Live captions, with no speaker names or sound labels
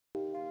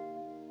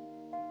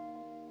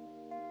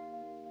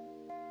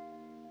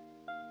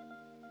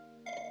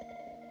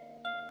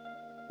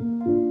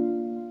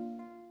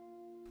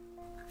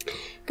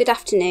Good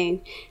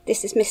afternoon,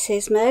 this is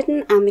Mrs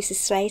Murden and Mrs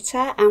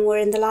Slater, and we're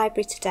in the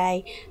library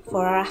today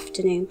for our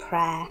afternoon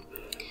prayer.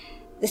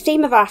 The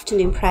theme of our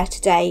afternoon prayer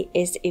today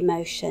is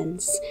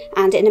emotions,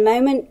 and in a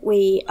moment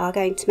we are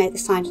going to make the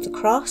sign of the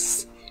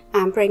cross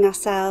and bring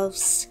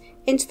ourselves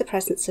into the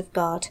presence of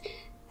God,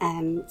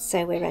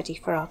 so we're ready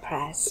for our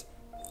prayers.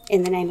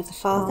 In the name of the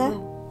Father,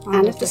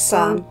 and of the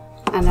Son,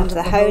 and of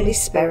the Holy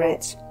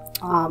Spirit.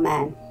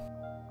 Amen.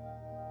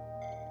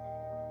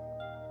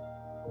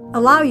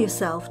 Allow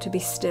yourself to be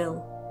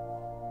still,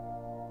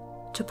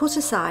 to put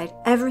aside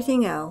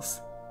everything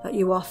else that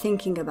you are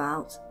thinking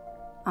about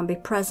and be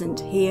present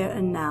here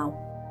and now.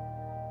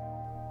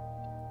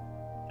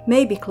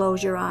 Maybe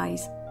close your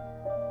eyes.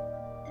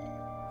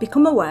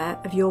 Become aware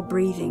of your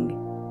breathing.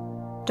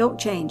 Don't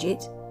change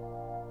it.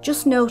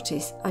 Just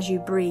notice as you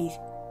breathe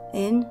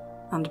in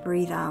and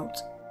breathe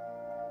out.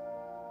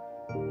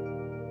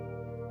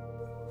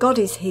 God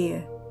is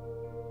here.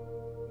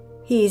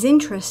 He is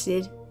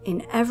interested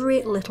in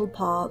every little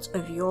part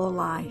of your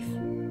life.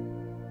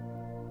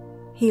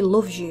 He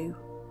loves you.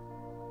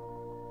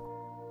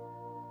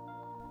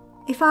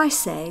 If I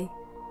say,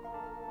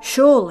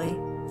 "Surely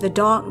the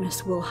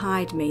darkness will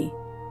hide me,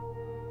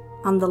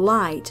 and the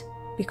light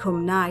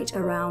become night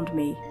around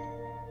me,"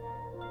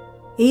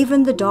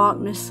 even the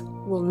darkness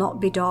will not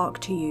be dark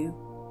to you.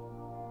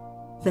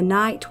 The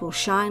night will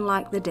shine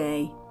like the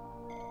day,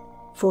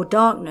 for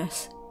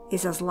darkness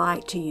is as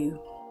light to you.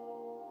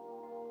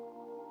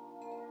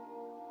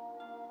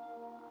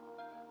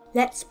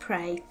 Let's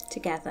pray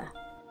together.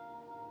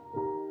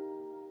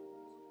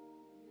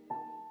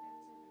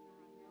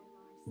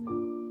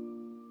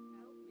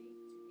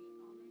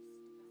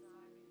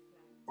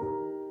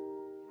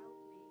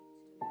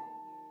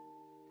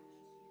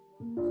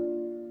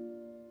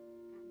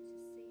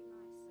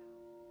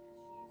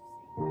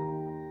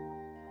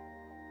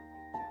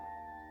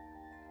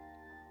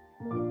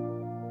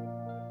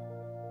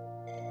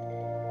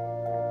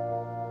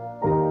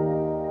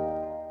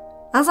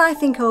 As I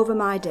think over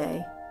my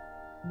day,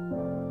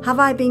 have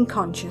I been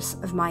conscious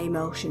of my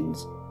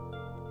emotions?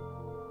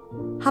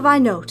 Have I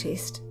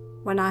noticed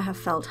when I have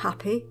felt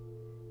happy,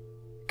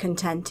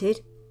 contented,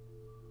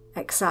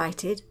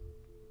 excited,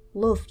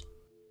 loved?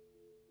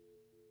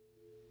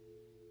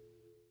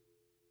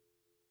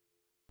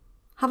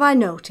 Have I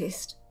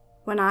noticed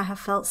when I have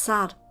felt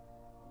sad,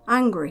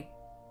 angry,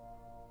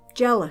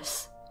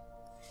 jealous,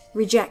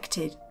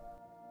 rejected?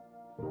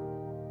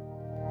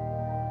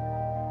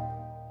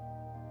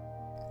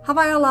 Have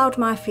I allowed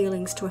my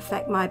feelings to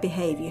affect my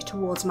behaviour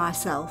towards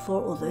myself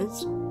or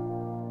others?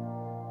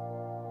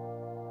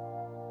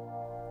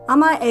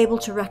 Am I able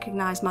to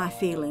recognise my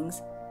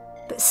feelings,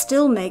 but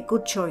still make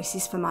good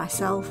choices for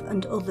myself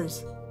and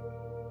others?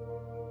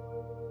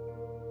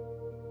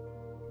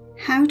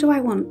 How do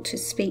I want to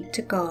speak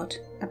to God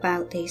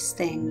about these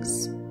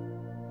things?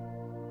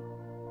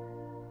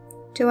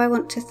 Do I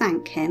want to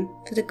thank Him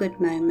for the good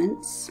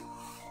moments?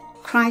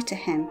 Cry to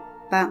Him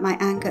about my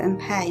anger and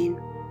pain?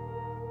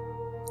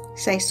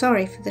 Say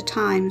sorry for the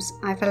times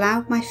I've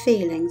allowed my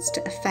feelings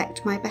to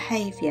affect my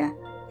behaviour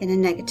in a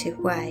negative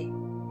way?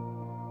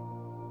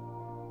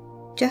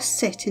 Just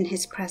sit in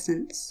His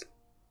presence.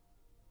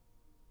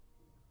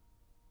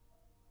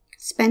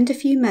 Spend a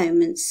few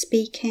moments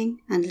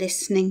speaking and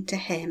listening to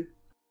Him.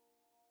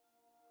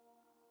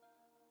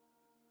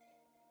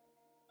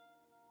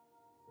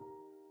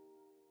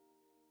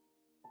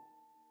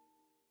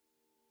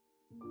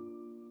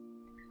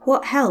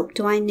 What help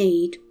do I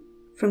need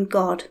from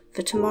God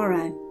for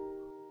tomorrow?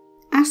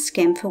 Ask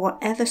Him for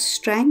whatever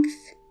strength,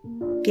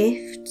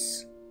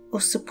 gifts,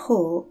 or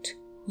support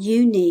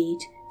you need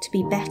to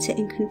be better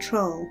in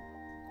control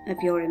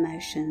of your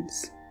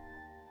emotions.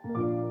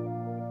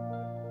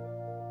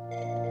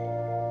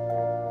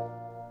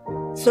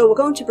 So we're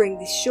going to bring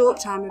this short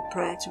time of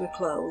prayer to a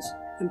close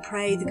and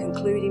pray the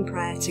concluding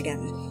prayer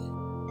together.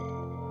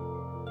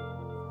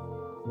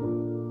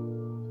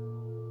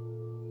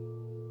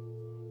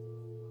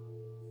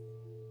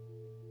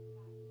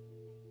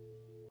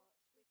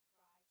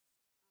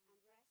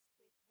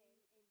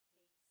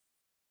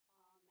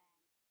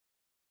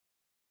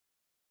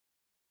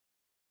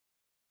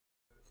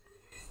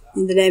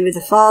 In the name of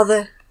the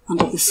Father,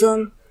 and of the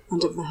Son,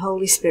 and of the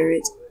Holy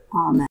Spirit.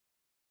 Amen.